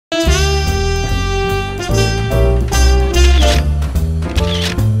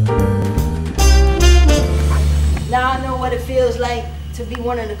it's like to be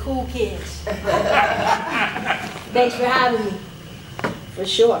one of the cool kids. Thanks for having me. For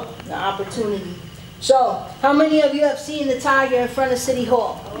sure, the opportunity. So, how many of you have seen the tiger in front of City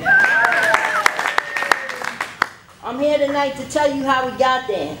Hall? I'm here tonight to tell you how we got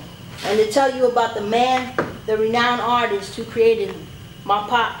there, and to tell you about the man, the renowned artist who created my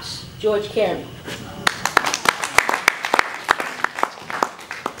pops, George Carey.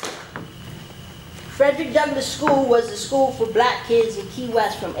 Frederick Douglass School was the school for black kids in Key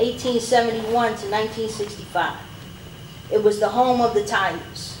West from 1871 to 1965. It was the home of the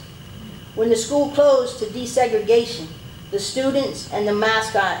Tigers. When the school closed to desegregation, the students and the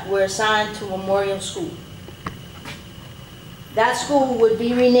mascot were assigned to Memorial School. That school would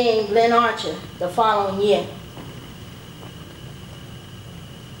be renamed Glenn Archer the following year.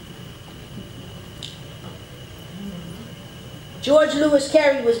 George Lewis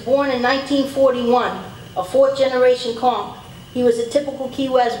Carey was born in 1941, a fourth-generation Conch. He was a typical Key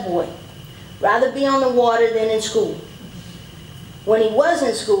West boy, rather be on the water than in school. When he was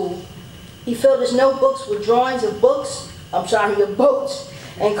in school, he filled his notebooks with drawings of boats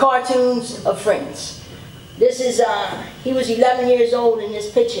and cartoons of friends. This is, he was 11 years old in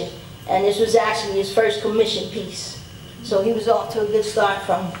this picture, and this was actually his first commissioned piece. So he was off to a good start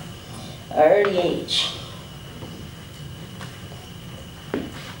from an early age.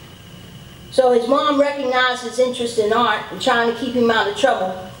 So his mom recognized his interest in art and trying to keep him out of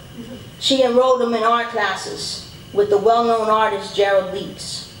trouble. She enrolled him in art classes with the well-known artist Gerald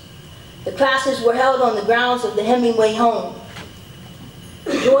Leeds. The classes were held on the grounds of the Hemingway home.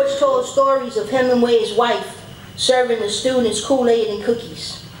 George told stories of Hemingway's wife serving the students Kool-Aid and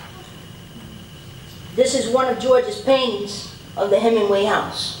cookies. This is one of George's paintings of the Hemingway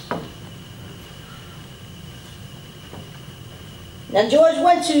house. Now, George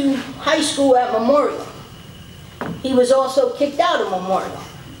went to high school at Memorial. He was also kicked out of Memorial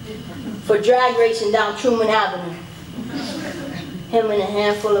for drag racing down Truman Avenue, him and a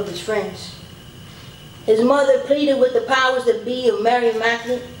handful of his friends. His mother pleaded with the powers that be of Mary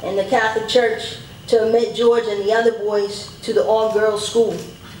Immaculate and the Catholic Church to admit George and the other boys to the all-girls school.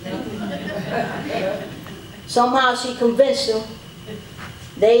 Somehow she convinced them.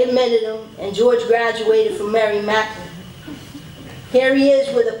 They admitted him, and George graduated from Mary Immaculate. Here he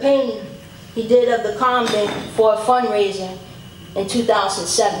is with a painting he did of the convent for a fundraiser in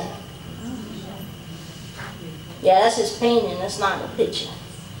 2007. Yeah, that's his painting, that's not a picture.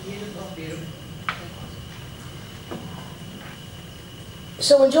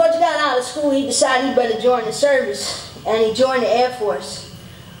 So when George got out of school, he decided he better join the service, and he joined the Air Force,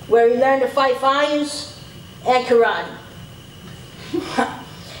 where he learned to fight fires and karate.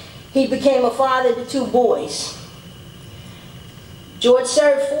 He became a father to 2 boys. George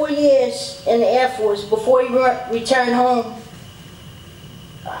served 4 years in the Air Force before he returned home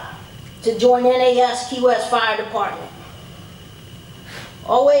to join NAS Key West Fire Department.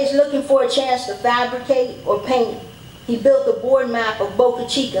 Always looking for a chance to fabricate or paint, he built a board map of Boca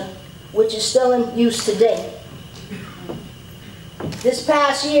Chica, which is still in use today. This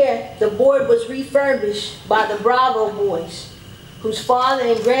past year, the board was refurbished by the Bravo boys, whose father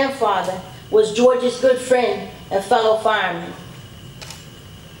and grandfather was George's good friend and fellow fireman.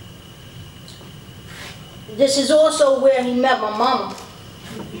 This is also where he met my mama,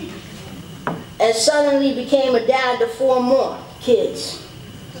 and suddenly became a dad to 4 more kids.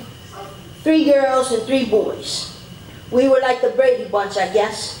 3 girls and 3 boys. We were like the Brady Bunch, I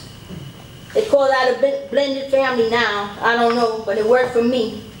guess. They call that a blended family now. I don't know, but it worked for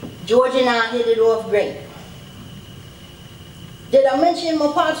me. George and I hit it off great. Did I mention my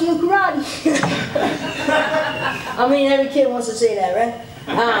pops knew karate? I mean, every kid wants to say that, right?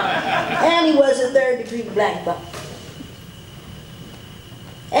 And he was a 3rd-degree black belt.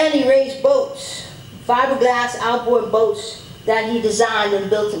 And he raised boats, fiberglass outboard boats that he designed and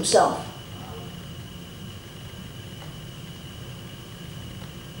built himself.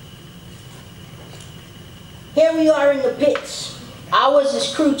 Here we are in the pits. I was his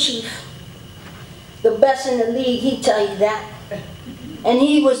crew chief, the best in the league, he'd tell you that. And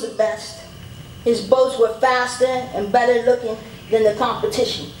he was the best. His boats were faster and better looking than the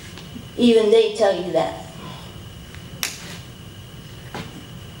competition. Even they tell you that.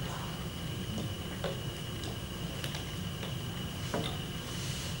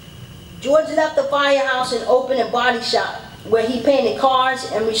 George left the firehouse and opened a body shop where he painted cars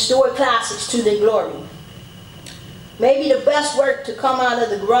and restored classics to their glory. Maybe the best work to come out of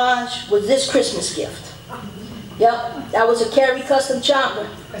the garage was this Christmas gift. Yep, that was a Carey custom chopper.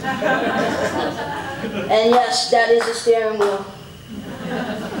 And yes, that is a steering wheel.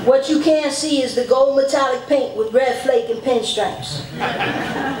 What you can't see is the gold metallic paint with red flake and pinstripes.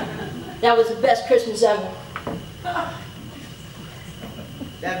 That was the best Christmas ever.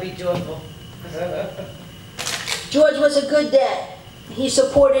 That'd be joyful. George was a good dad. He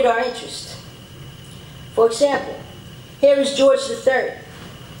supported our interests. For example, here is George III,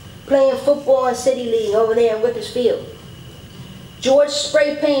 playing football in City League over there in Wickers Field. George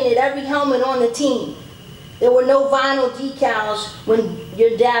spray painted every helmet on the team. There were no vinyl decals when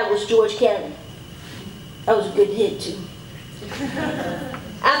your dad was George Carey. That was a good hit too.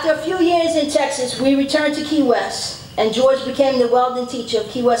 After a few years in Texas, we returned to Key West, and George became the welding teacher of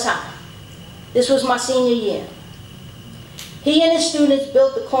Key West High. This was my senior year. He and his students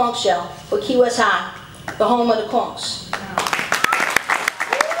built the Conchs shell for Key West High, the home of the Conchs.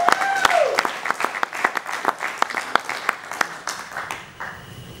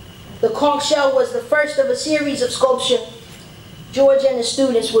 The Conchs shell was the first of a series of sculpture George and his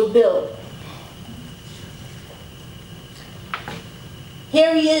students would build.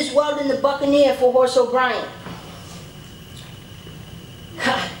 Here he is welding the Buccaneer for Horace O'Brien.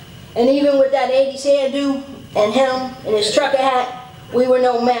 And even with that 80s hairdo and him and his trucker hat, we were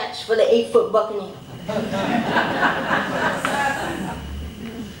no match for the 8-foot Buccaneer.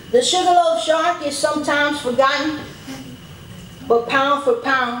 The Sugarloaf Shark is sometimes forgotten, but pound for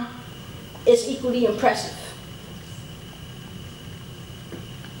pound, it's equally impressive.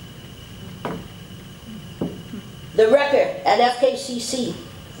 The record at FKCC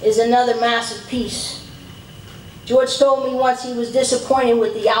is another massive piece. George told me once he was disappointed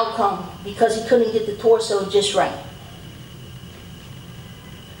with the outcome because he couldn't get the torso just right.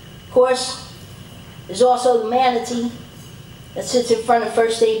 Of course, there's also the manatee that sits in front of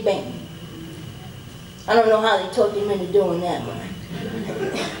First Aid Bank. I don't know how they talked him into doing that, but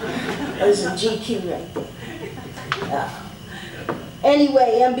that was a GQ right there.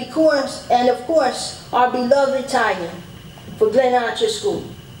 Anyway, and of course, our beloved tiger for Glen Archer School.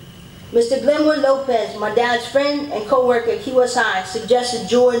 Mr. Glenwood Lopez, my dad's friend and co-worker at Key West High, suggested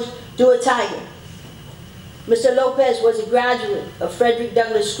George do a tiger. Mr. Lopez was a graduate of Frederick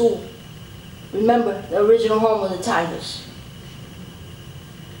Douglass School. Remember, the original home of the Tigers.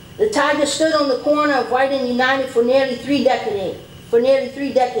 The tiger stood on the corner of White and United for nearly 3 decades,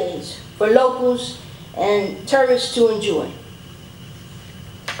 for locals and tourists to enjoy.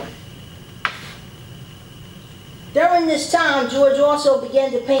 During this time, George also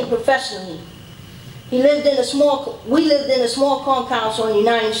began to paint professionally. We lived in a small Conch house on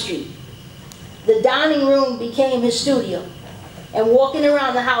United Street. The dining room became his studio, and walking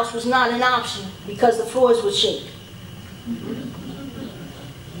around the house was not an option because the floors would shake.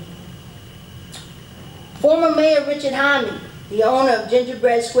 Former Mayor Richard Hyman, the owner of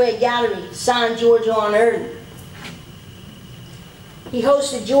Gingerbread Square Gallery, signed George on early. He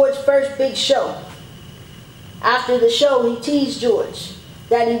hosted George's first big show. After the show, he teased George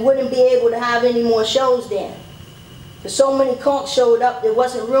that he wouldn't be able to have any more shows there. Because so many Conchs showed up, there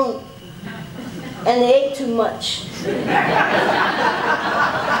wasn't room. And they ate too much.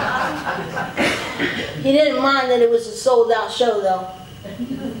 He didn't mind that it was a sold-out show, though.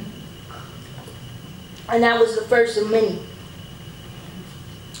 And that was the first of many.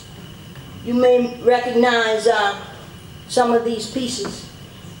 You may recognize some of these pieces.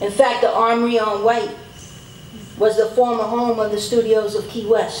 In fact, the Armory on White was the former home of the studios of Key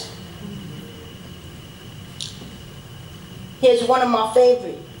West. Here's one of my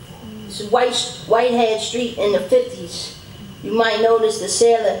favorites. This is Whitehead Street in the 50s. You might notice the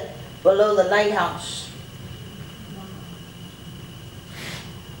sailor below the lighthouse.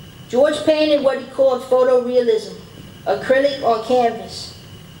 George painted what he called photorealism, acrylic on canvas.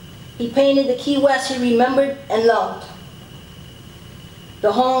 He painted the Key West he remembered and loved,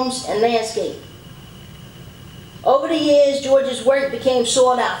 the homes and landscape. Over the years, George's work became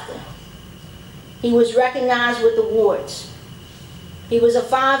sought after. He was recognized with awards. He was a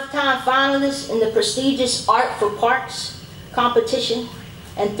 5-time finalist in the prestigious Art for Parks competition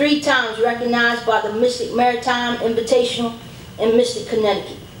and 3 times recognized by the Mystic Maritime Invitational in Mystic,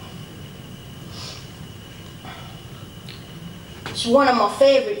 Connecticut. It's one of my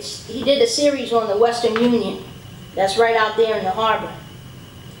favorites. He did a series on the Western Union that's right out there in the harbor.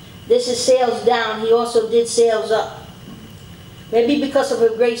 This is Sails Down. He also did Sails Up. Maybe because of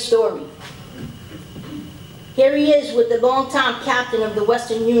a great story. Here he is with the longtime captain of the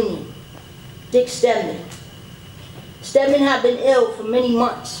Western Union, Dick Stedman. Stedman had been ill for many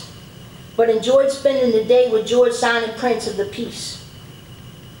months, but enjoyed spending the day with George signing prints of the peace.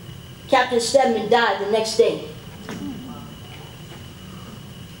 Captain Stedman died the next day.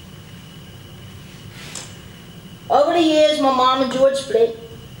 Over the years, my mom and George split,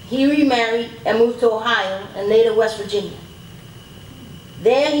 he remarried and moved to Ohio and later West Virginia.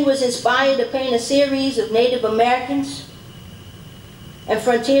 There he was inspired to paint a series of Native Americans and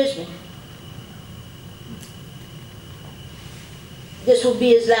frontiersmen. This will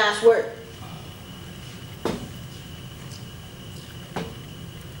be his last work.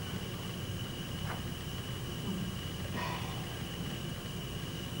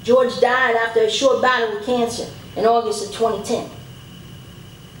 George died after a short battle with cancer in August of 2010.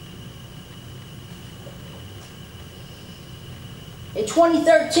 In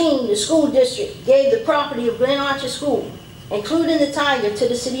 2013, the school district gave the property of Glen Archer School, including the tiger, to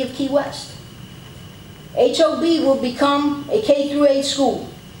the city of Key West. HOB will become a K-8 school,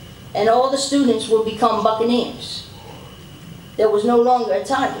 and all the students will become Buccaneers. There was no longer a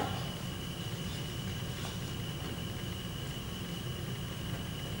tiger.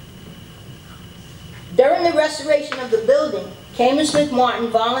 During the restoration of the building, Cayman Smith Martin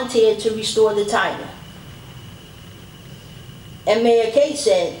volunteered to restore the tiger. And Mayor Kate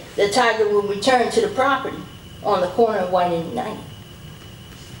said the tiger will return to the property on the corner of White and United.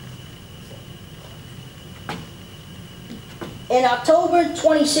 In October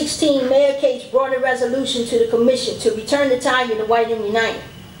 2016, Mayor Cates brought a resolution to the commission to return the tiger to White and United.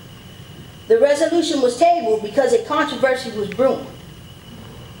 The resolution was tabled because a controversy was brewing.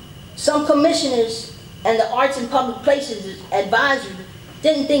 Some commissioners and the Arts and Public Places Advisory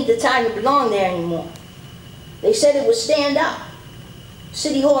didn't think the tiger belonged there anymore. They said it would stand out.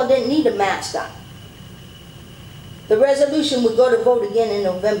 City Hall didn't need a mascot. The resolution would go to vote again in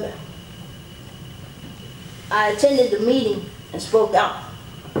November. I attended the meeting and spoke out.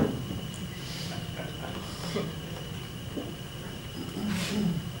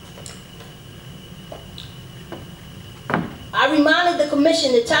 I reminded the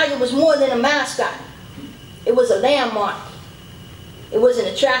commission the tiger was more than a mascot. It was a landmark. It was an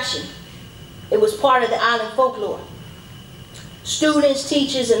attraction. It was part of the island folklore. Students,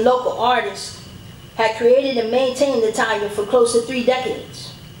 teachers, and local artists had created and maintained the tiger for close to 3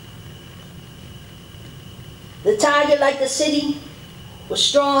 decades. The tiger, like the city, was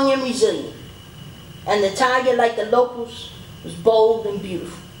strong and resilient. And the tiger, like the locals, was bold and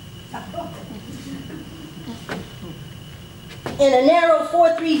beautiful. In a narrow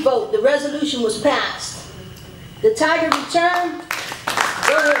 4-3 vote, the resolution was passed. The tiger returned.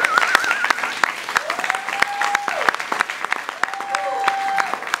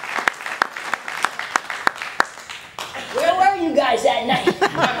 Where were you guys that night?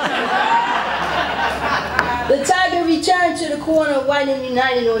 The tiger returned to the corner of White and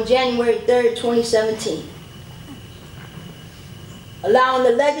United on January 3rd, 2017, allowing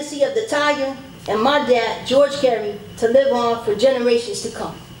the legacy of the tiger and my dad, George Carey, to live on for generations to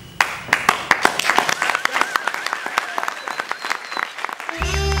come.